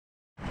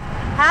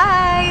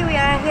Hi, we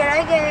are here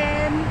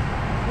again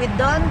with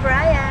Don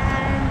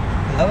Brian.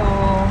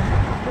 Hello.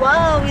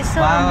 Wow, it's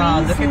so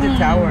amazing. Look at the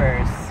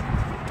towers.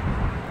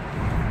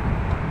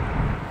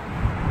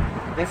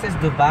 This is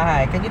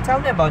Dubai. Can you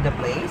tell me about the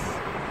place?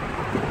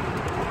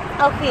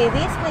 Okay,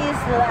 this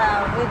place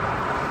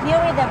near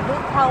the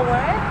big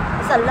tower.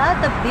 It's a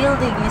lot of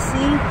building, you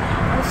see.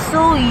 It's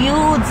so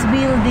huge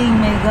building,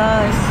 my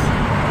gosh.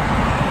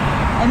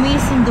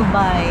 Amazing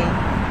Dubai.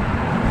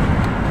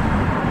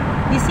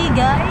 You see,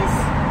 guys?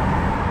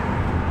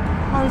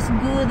 How it's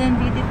good and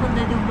beautiful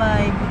the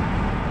Dubai.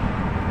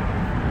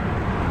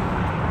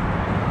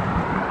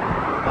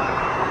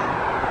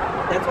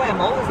 Wow. That's why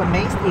I'm always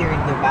amazed here in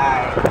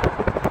Dubai.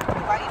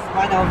 Dubai is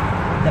one of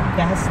the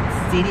best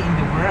city in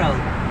the world,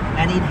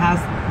 and it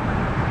has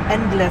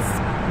endless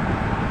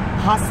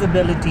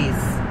possibilities.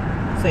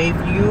 So if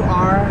you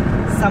are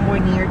somewhere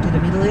near to the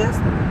Middle East,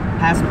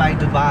 pass by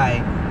Dubai,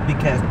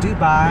 because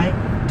Dubai,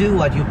 do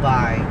what you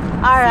buy.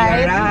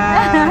 Alright.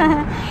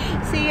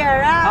 See you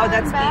around. Oh,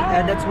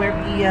 that's where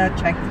Pia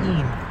checked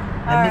in.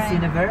 The Miss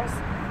Universe.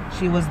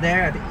 She was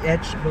there at the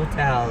Edge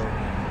Hotel.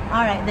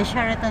 Alright, the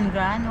Sheraton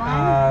Grand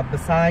one?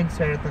 Beside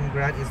Sheraton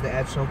Grand is the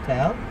Edge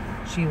Hotel.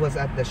 She was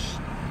at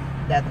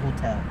that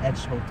hotel,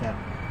 Edge Hotel.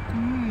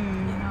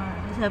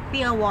 It's a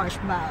Pia wash,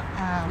 but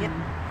Yep.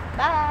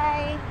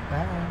 bye.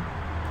 Bye.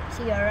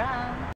 See you around.